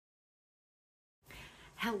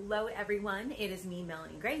Hello everyone, it is me,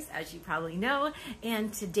 Melanie Grace, as you probably know,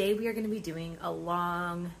 and today we are going to be doing a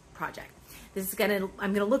long project.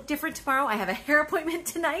 I'm gonna look different tomorrow. I have a hair appointment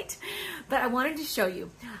tonight, but I wanted to show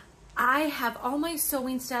you. I have all my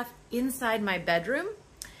sewing stuff inside my bedroom,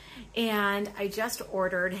 and I just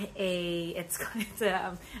ordered it's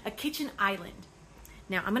a kitchen island.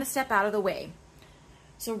 Now I'm gonna step out of the way.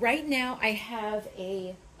 So right now I have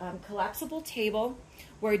a collapsible table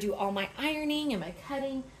where I do all my ironing and my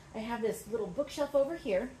cutting. I have this little bookshelf over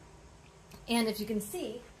here, and if you can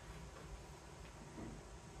see,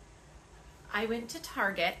 I went to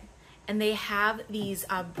Target and they have these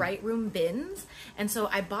bright room bins, and so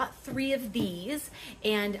I bought 3 of these,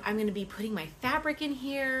 and I'm going to be putting my fabric in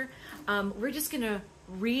here. We're just going to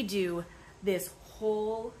redo this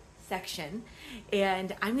whole section,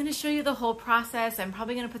 and I'm going to show you the whole process. I'm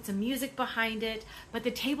probably going to put some music behind it, but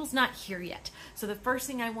the table's not here yet. So the first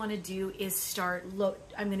thing I want to do is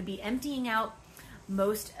I'm going to be emptying out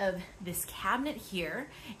most of this cabinet here,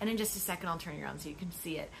 and in just a second I'll turn it around so you can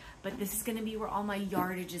see it. But this is going to be where all my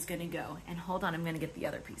yardage is going to go. And hold on, I'm going to get the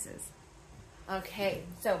other pieces. Okay,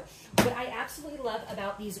 so what I absolutely love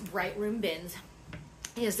about these bright room bins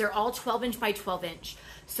is they're all 12 inch by 12 inch.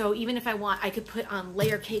 So even if I want, I could put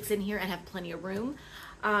layer cakes in here and have plenty of room,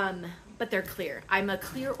 but they're clear. I'm a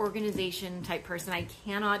clear organization type person. I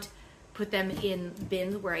cannot put them in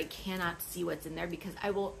bins where I cannot see what's in there, because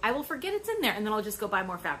I will forget it's in there, and then I'll just go buy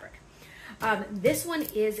more fabric. This one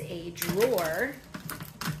is a drawer.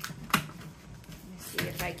 Let me see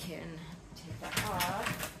if I can take that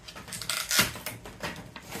off.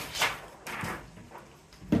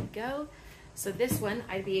 There we go. So this one,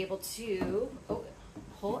 I'd be able to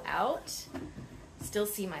pull out, still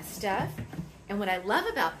see my stuff. And what I love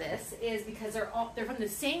about this is because they're from the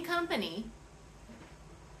same company.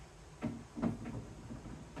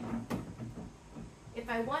 If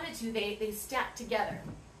I wanted to, they stack together,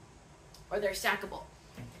 or they're stackable.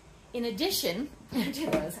 In addition to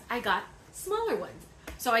those, I got smaller ones.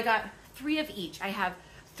 So I got 3 of each. I have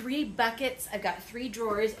 3 buckets, I've got 3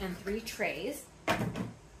 drawers and 3 trays.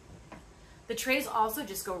 The trays also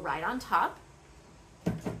just go right on top.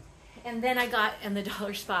 And then I got, in the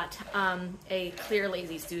dollar spot, a clear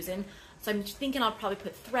Lazy Susan. So I'm thinking I'll probably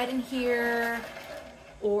put thread in here,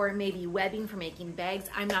 or maybe webbing for making bags.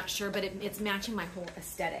 I'm not sure, but it's matching my whole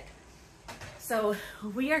aesthetic. So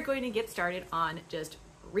we are going to get started on just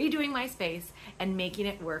redoing my space and making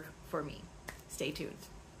it work for me. Stay tuned.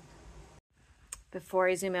 Before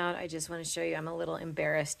I zoom out, I just want to show you, I'm a little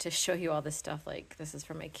embarrassed to show you all this stuff. Like, this is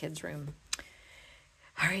from my kids' room.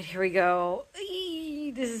 All right, here we go.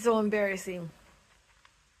 Eee, this is so embarrassing.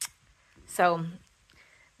 So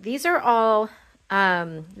these are all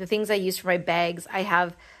the things I use for my bags. I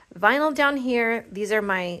have vinyl down here. These are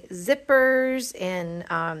my zippers and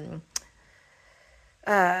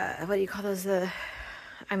what do you call those?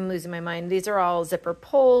 I'm losing my mind. These are all zipper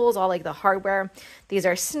pulls, all like the hardware. These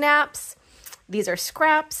are snaps. These are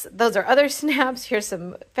scraps. Those are other snaps. Here's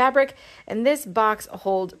some fabric. And this box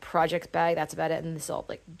holds project bag. That's about it. And this is all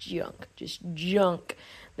like junk, just junk.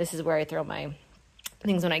 This is where I throw my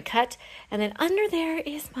things when I cut. And then under there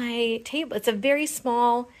is my table. It's a very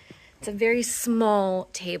small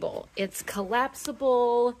table. It's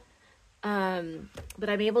collapsible, but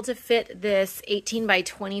I'm able to fit this 18 by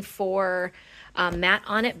 24 mat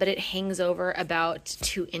on it, but it hangs over about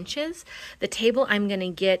 2 inches. The table I'm going to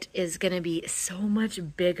get is going to be so much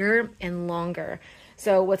bigger and longer.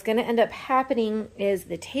 So what's going to end up happening is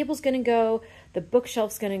the table's going to go, the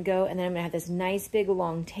bookshelf's going to go, and then I'm going to have this nice big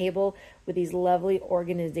long table with these lovely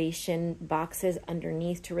organization boxes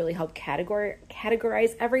underneath to really help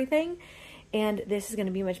categorize everything. And this is going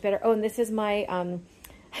to be much better. Oh, and this is my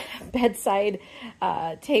bedside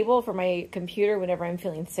table for my computer whenever I'm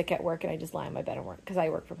feeling sick at work and I just lie on my bed and work, because I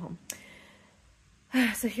work from home.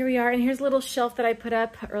 So here we are, and here's a little shelf that I put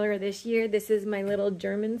up earlier this year. This is my little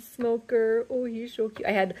German smoker. Oh, he's so cute.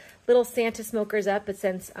 I had little Santa smokers up, but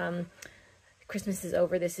since Christmas is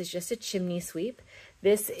over, this is just a chimney sweep.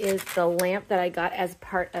 This is the lamp that I got as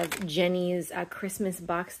part of Jenny's Christmas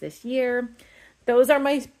box this year. Those are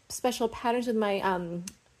my special patterns with my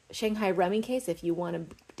Shanghai rumming case. If you want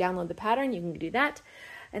to download the pattern, you can do that.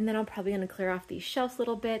 And then I'm probably going to clear off these shelves a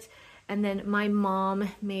little bit. And then my mom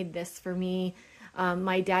made this for me.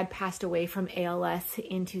 My dad passed away from ALS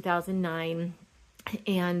in 2009,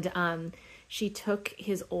 and she took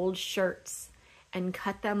his old shirts and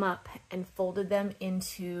cut them up and folded them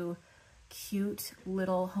into cute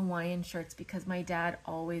little Hawaiian shirts, because my dad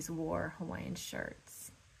always wore Hawaiian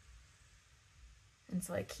shirts. And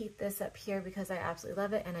so I keep this up here because I absolutely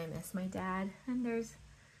love it, and I miss my dad. And there's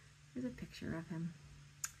a picture of him.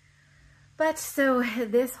 But so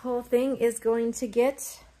this whole thing is going to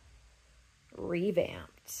get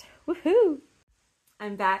revamped. Woohoo!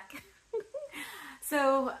 I'm back.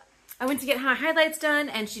 So I went to get my highlights done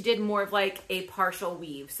and she did more of like a partial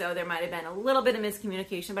weave. So there might have been a little bit of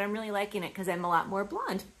miscommunication, but I'm really liking it because I'm a lot more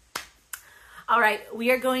blonde. All right, we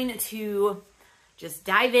are going to just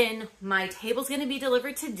dive in. My table's going to be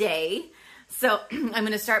delivered today. So I'm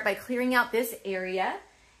going to start by clearing out this area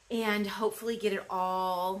and hopefully get it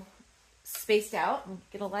all spaced out.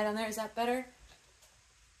 Get a light on there. Is that better?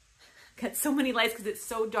 Got so many lights because it's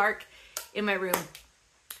so dark in my room.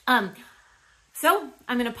 So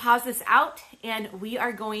I'm going to pause this out and we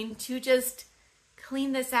are going to just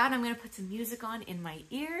clean this out. I'm going to put some music on in my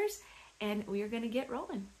ears and we are going to get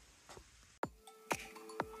rolling.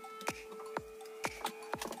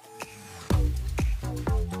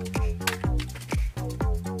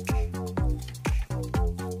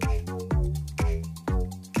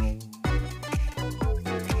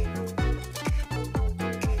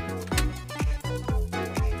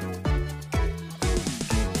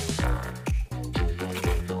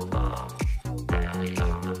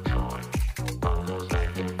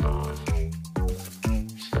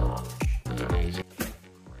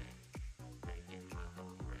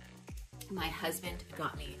 My husband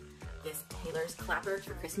got me this Taylor's clapper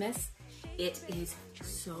for Christmas. It is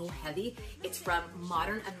so heavy. It's from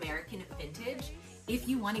Modern American Vintage. If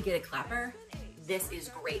you want to get a clapper, this is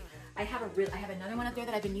great. I have another one up there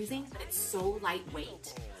that I've been using, but it's so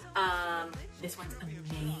lightweight. This one's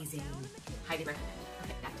amazing. Highly recommend.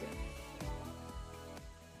 Okay, back to it.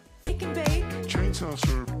 Bake and bake. Chainsaw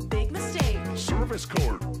serve. Big mistake. Service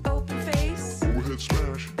card. Open face. Overhead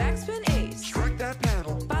smash. Backspin ace. Strike that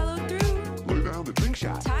paddle. Follow through. Lay down the pink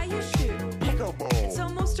shot. Tie your shoe. Pickleball. It's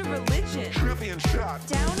almost a religion. Champion shot.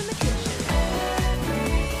 Down in the kitchen.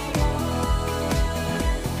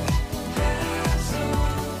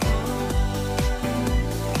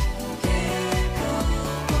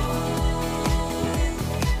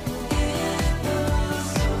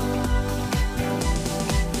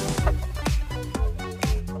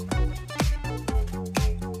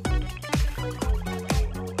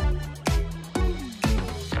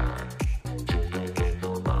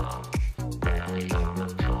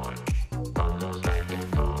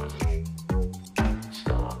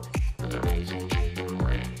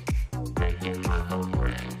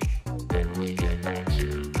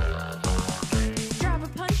 Drop a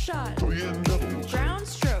punch shot. Playing doubles. Ground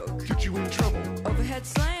stroke. Get you in trouble. Overhead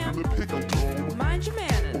slam. In the pickle dome. Mind your Or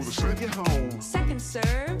manners. the send you home. Second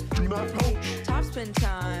serve. Do not poach. Topspin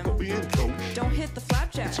time. But being coach. Don't hit the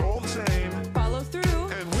flapjack. It's all the same. Follow through.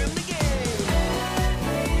 And win the game.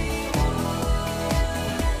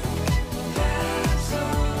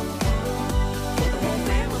 For the whole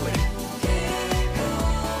family.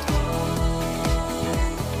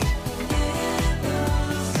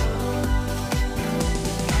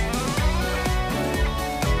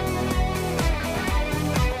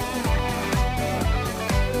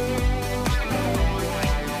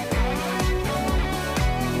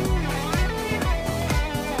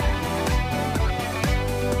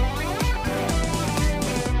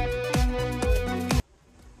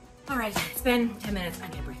 All right, it's been 10 minutes. I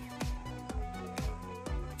need a break.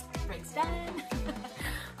 Break's done.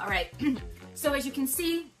 All right, so as you can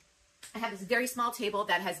see, I have this very small table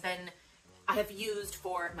that I have used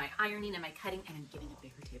for my ironing and my cutting, and I'm getting a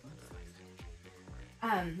bigger table.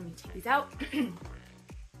 Let me take these out.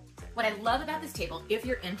 What I love about this table, if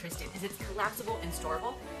you're interested, is it's collapsible and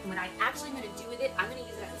storable. And what I actually am going to do with it, I'm going to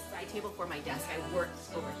use it as a side table for my desk. I work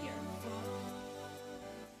over here.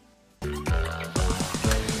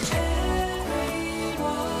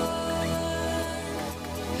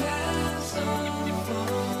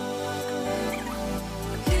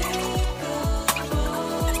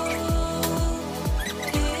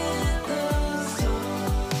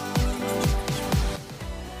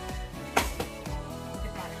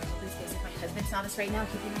 Saw this right now,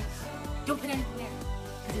 he'd be like, don't put anything there.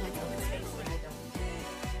 Because he likes open space and I don't.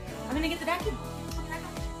 I'm gonna get the vacuum. I'll be right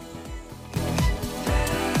back.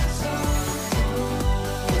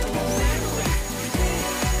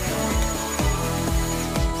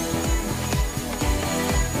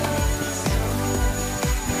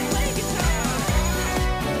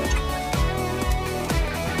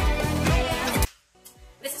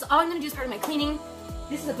 This is all I'm gonna do as part of my cleaning.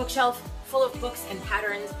 This is a bookshelf full of books and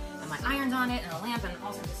patterns. My irons on it and a lamp and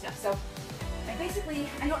all sorts of stuff. So I don't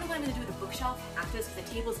know what I'm going to do with the bookshelf after this because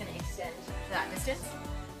the table is going to extend to that distance.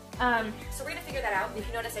 So we're going to figure that out. If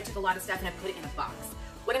you notice, I took a lot of stuff and I put it in a box.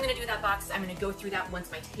 What I'm going to do with that box is I'm going to go through that once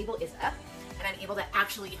my table is up and I'm able to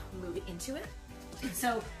actually move into it.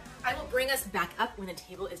 So I will bring us back up when the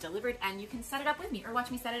table is delivered and you can set it up with me or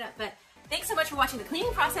watch me set it up. But thanks so much for watching the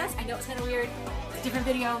cleaning process. I know it's kind of weird. It's a different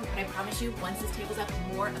video, but I promise you, once this table's up,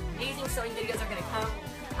 more amazing sewing videos are gonna come.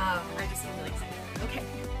 I just am really excited. Okay.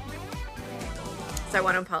 So I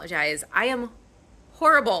want to apologize. I am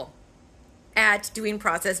horrible at doing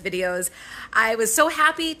process videos. I was so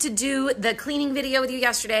happy to do the cleaning video with you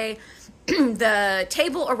yesterday. The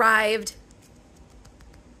table arrived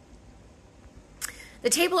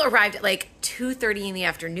at like 2:30 in the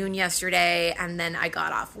afternoon yesterday, and then I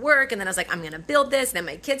got off work, and then I was like, I'm gonna build this, and then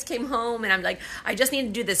my kids came home, and I'm like, I just need to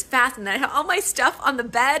do this fast, and then I have all my stuff on the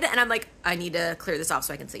bed, and I'm like, I need to clear this off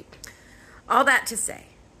so I can sleep. All that to say,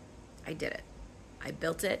 I did it. I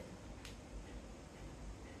built it,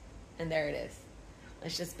 and there it is.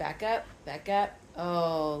 Let's just back up.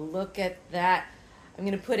 Oh, look at that. I'm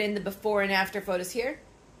gonna put in the before and after photos here,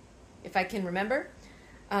 if I can remember.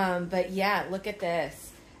 But yeah, look at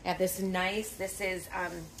this. I have this this is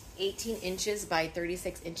 18 inches by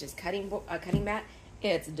 36 inches cutting mat.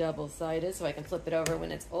 It's double-sided, so I can flip it over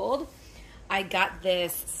when it's old. I got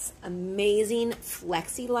this amazing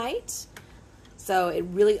flexi light, so it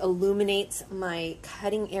really illuminates my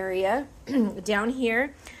cutting area. Down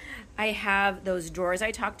here, I have those drawers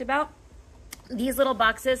I talked about. These little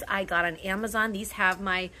boxes I got on Amazon. These have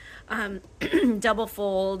my double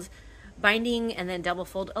fold binding and then double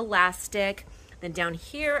fold elastic. Then down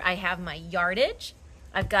here I have my yardage.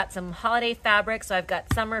 I've got some holiday fabric, so I've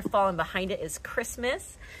got summer, fall, and behind it is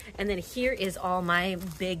Christmas. And then here is all my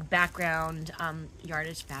big background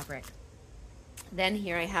yardage fabric. Then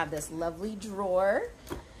here I have this lovely drawer.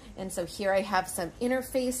 And so here I have some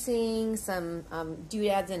interfacing, some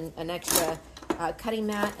doodads and an extra cutting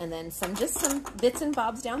mat, and then just some bits and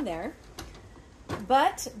bobs down there.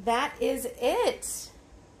 But that is it.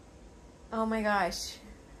 Oh my gosh.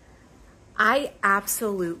 I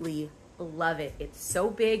absolutely love it. It's so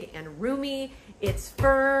big and roomy. It's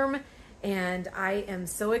firm. And I am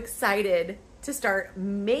so excited to start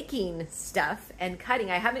making stuff and cutting.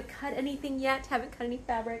 I haven't cut anything yet. Haven't cut any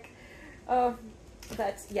fabric. Oh,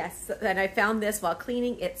 but yes. And I found this while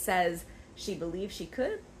cleaning. It says she believed she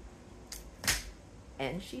could.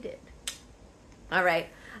 And she did. All right.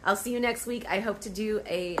 I'll see you next week. I hope to do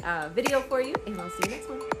a video for you, and I'll see you next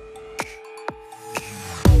one.